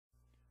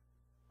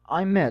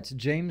I met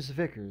James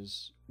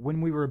Vickers when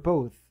we were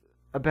both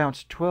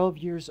about 12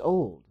 years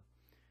old.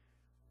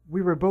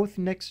 We were both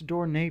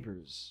next-door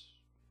neighbors,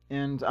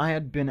 and I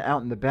had been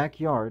out in the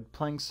backyard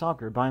playing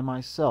soccer by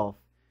myself,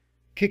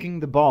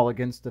 kicking the ball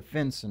against the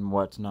fence and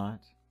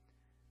whatnot.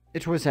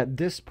 It was at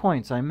this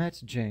point I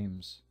met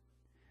James.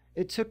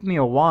 It took me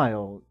a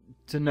while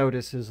to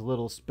notice his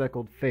little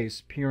speckled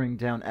face peering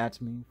down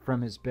at me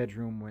from his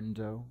bedroom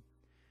window.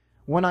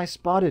 When I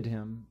spotted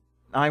him,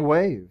 I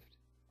waved.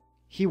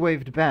 He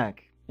waved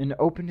back and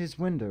opened his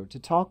window to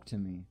talk to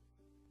me.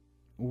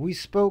 We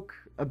spoke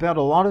about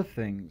a lot of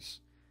things: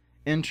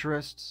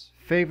 interests,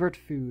 favorite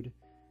food,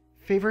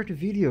 favorite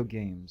video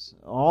games,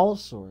 all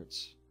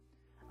sorts.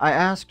 I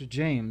asked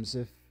James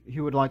if he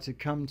would like to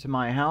come to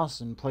my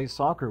house and play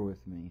soccer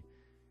with me.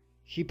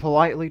 He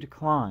politely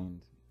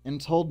declined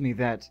and told me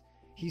that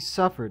he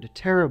suffered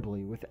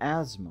terribly with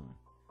asthma,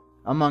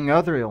 among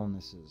other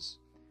illnesses,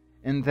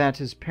 and that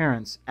his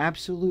parents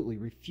absolutely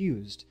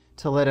refused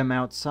to let him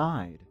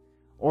outside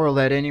or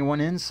let anyone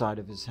inside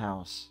of his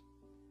house.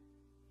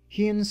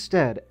 He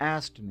instead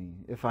asked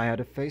me if I had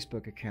a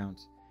Facebook account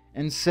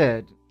and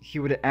said he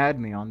would add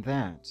me on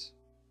that.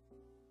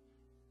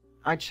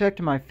 I checked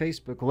my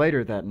Facebook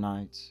later that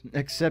night,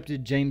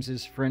 accepted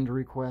James's friend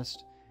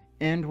request,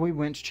 and we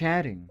went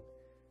chatting.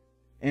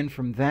 And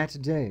from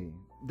that day,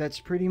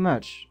 that's pretty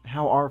much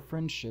how our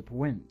friendship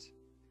went.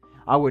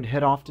 I would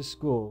head off to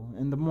school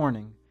in the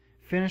morning,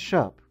 finish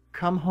up,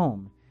 come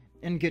home,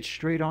 and get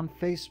straight on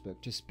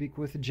Facebook to speak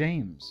with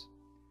James.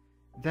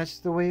 That's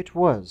the way it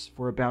was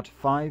for about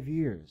 5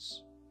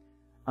 years.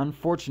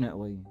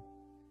 Unfortunately,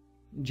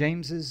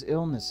 James's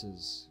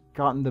illnesses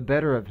got the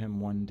better of him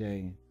one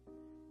day,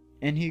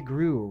 and he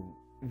grew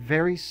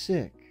very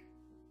sick.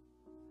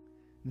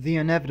 The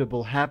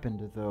inevitable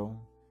happened,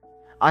 though.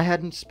 I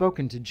hadn't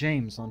spoken to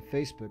James on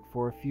Facebook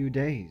for a few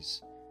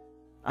days.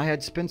 I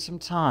had spent some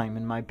time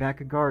in my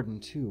back garden,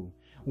 too,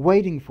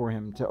 waiting for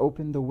him to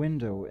open the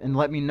window and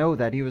let me know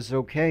that he was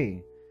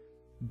okay.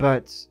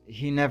 But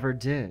he never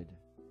did.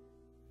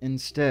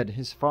 Instead,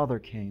 his father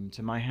came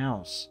to my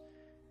house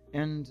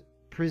and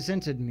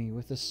presented me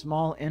with a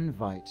small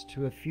invite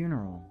to a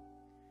funeral.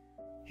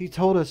 He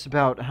told us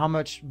about how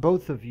much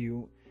both of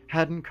you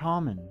had in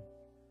common.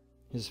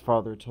 His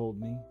father told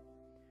me,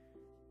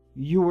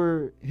 "You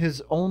were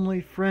his only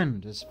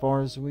friend as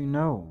far as we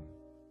know."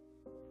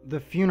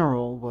 The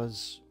funeral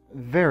was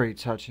very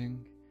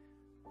touching.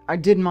 I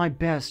did my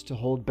best to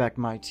hold back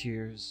my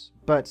tears,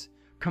 but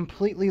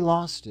completely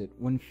lost it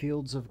when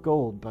Fields of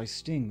Gold by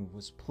Sting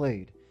was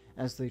played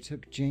as they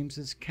took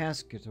James's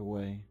casket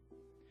away.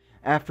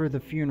 After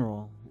the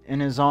funeral, in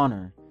his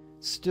honor,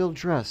 still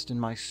dressed in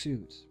my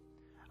suit,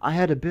 I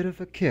had a bit of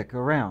a kick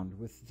around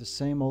with the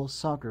same old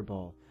soccer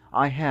ball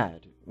I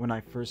had when I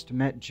first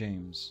met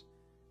James,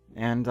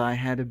 and I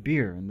had a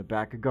beer in the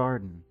back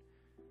garden.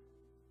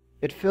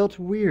 It felt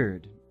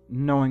weird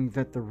knowing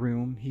that the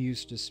room he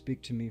used to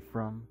speak to me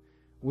from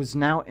was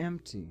now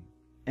empty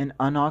and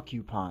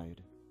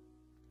unoccupied.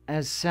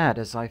 As sad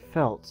as I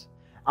felt,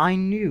 I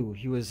knew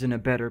he was in a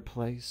better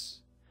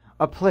place,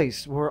 a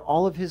place where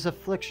all of his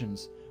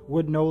afflictions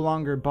would no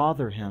longer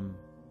bother him.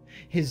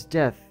 His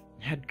death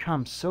had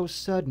come so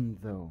sudden,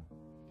 though.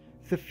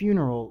 The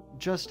funeral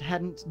just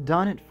hadn't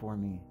done it for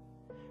me.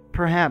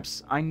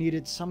 Perhaps I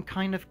needed some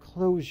kind of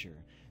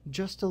closure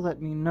just to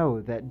let me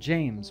know that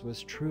James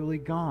was truly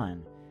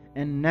gone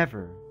and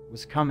never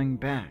was coming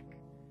back.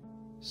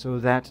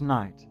 So that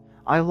night,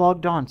 I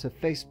logged on to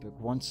Facebook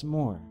once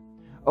more,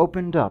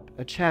 opened up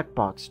a chat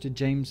box to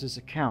James's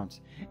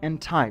account,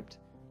 and typed,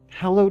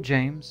 "Hello,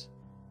 James."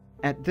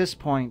 At this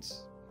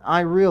point, I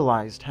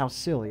realized how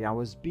silly I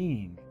was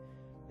being,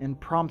 and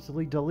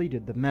promptly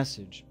deleted the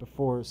message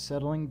before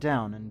settling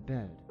down in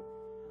bed.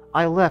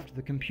 I left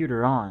the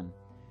computer on,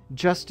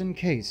 just in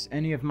case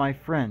any of my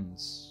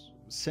friends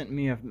sent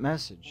me a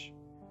message.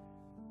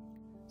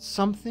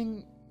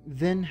 Something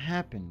then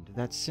happened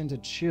that sent a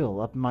chill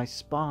up my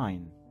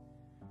spine.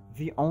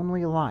 The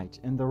only light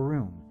in the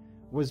room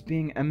was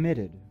being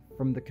emitted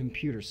from the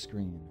computer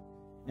screen,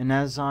 and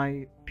as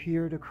I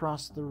peered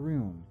across the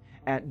room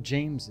at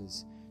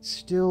James's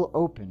still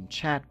open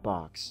chat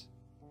box,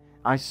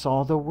 I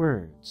saw the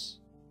words,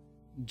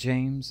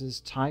 "James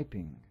is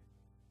typing."